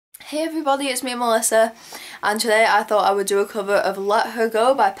Hey everybody, it's me Melissa, and today I thought I would do a cover of Let Her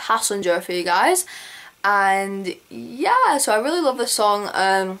Go by Passenger for you guys. And yeah, so I really love this song.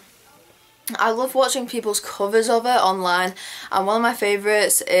 I love watching people's covers of it online, and one of my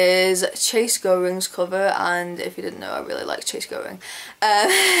favourites is Chase Goring's cover, and if you didn't know, I really like Chase Goring.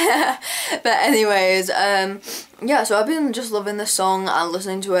 But anyways, yeah, so I've been just loving this song and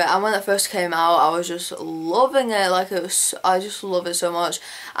listening to it, and when it first came out I was just loving it. I just love it so much.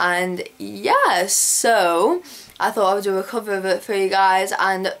 And yeah, so I thought I would do a cover of it for you guys,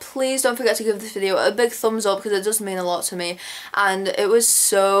 and please don't forget to give this video a big thumbs up because it does mean a lot to me, and it would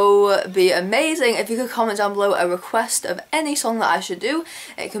be amazing if you could comment down below a request of any song that I should do.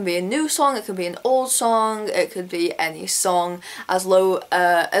 It can be a new song, it can be an old song, it could be any song, as long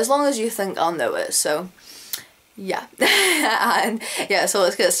as you think I'll know it. So yeah. And yeah, so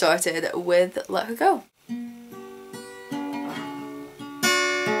let's get started with Let Her Go.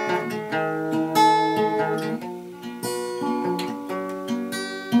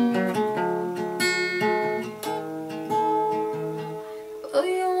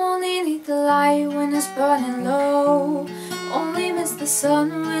 When it's burning low, only miss the sun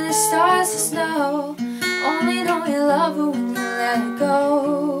when it starts to snow. Only know you love her when you let her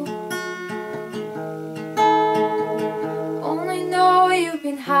go. Only know you've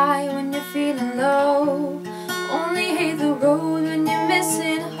been high when you're feeling low. Only hate the road when you're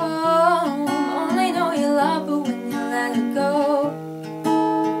missing home. Only know you love her when you let her go,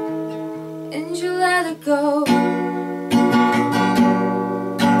 and you let her go.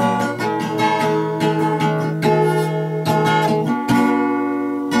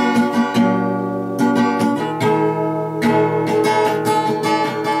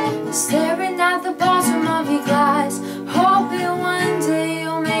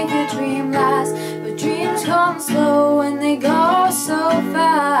 Slow and they go so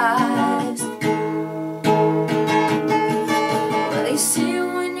fast. Well, they see you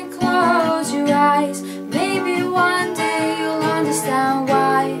when you close your eyes. Maybe one day you'll understand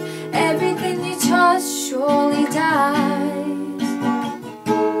why everything you touch surely dies.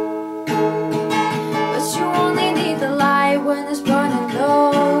 But you only need the light when it's burning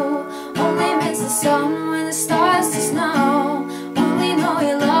low. Only miss the sun when it starts to snow. Only know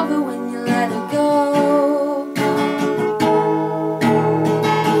you love her when you let her go.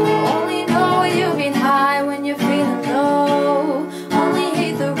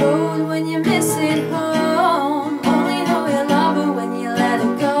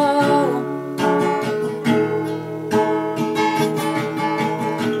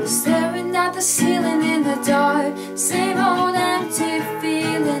 Ceiling in the dark, same old empty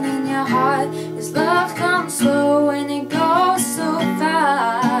feeling in your heart. This love comes slow and it goes so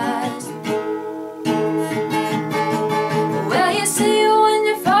fast. Well, you see when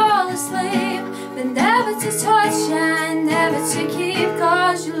you fall asleep, but never to touch and never to keep,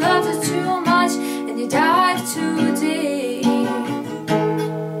 'cause you loved her too much and you dive too deep.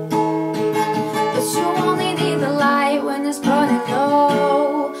 But you only need the light when it's burning low.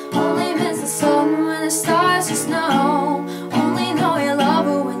 Sun when it starts to snow. Only know you love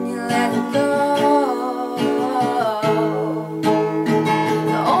her when you let her go.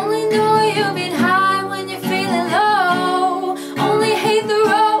 Only know you've been high when you're feeling low. Only hate the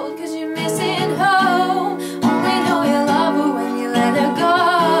road 'cause you're missing home. Only know you love her when you let her go,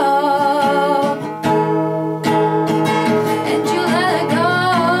 and you let her go,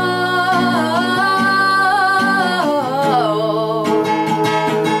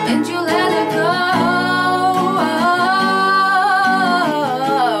 and you let her go.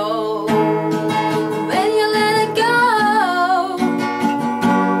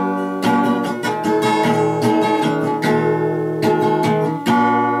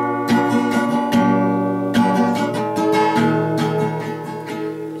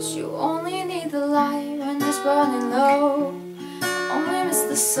 Burning low, only miss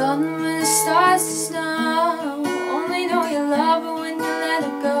the sun when it starts to snow. Only know you love her when you let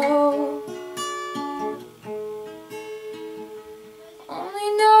her go. Only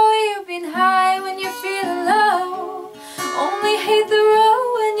know you've been high when you're feeling low. Only hate the road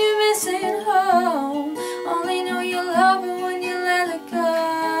when you're missing home. Only know you love her when you let her go,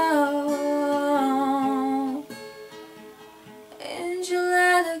 and you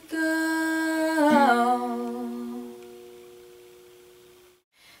let her go.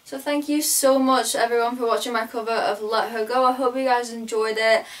 So thank you so much everyone for watching my cover of Let Her Go. I hope you guys enjoyed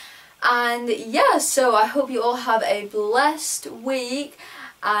it. And yeah, so I hope you all have a blessed week.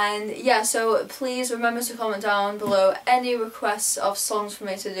 And yeah, so please remember to comment down below any requests of songs for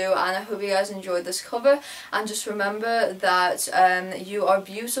me to do, and I hope you guys enjoyed this cover. And just remember that you are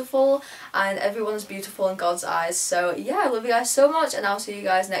beautiful and everyone's beautiful in God's eyes. So yeah, I love you guys so much, and I'll see you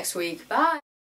guys next week. Bye!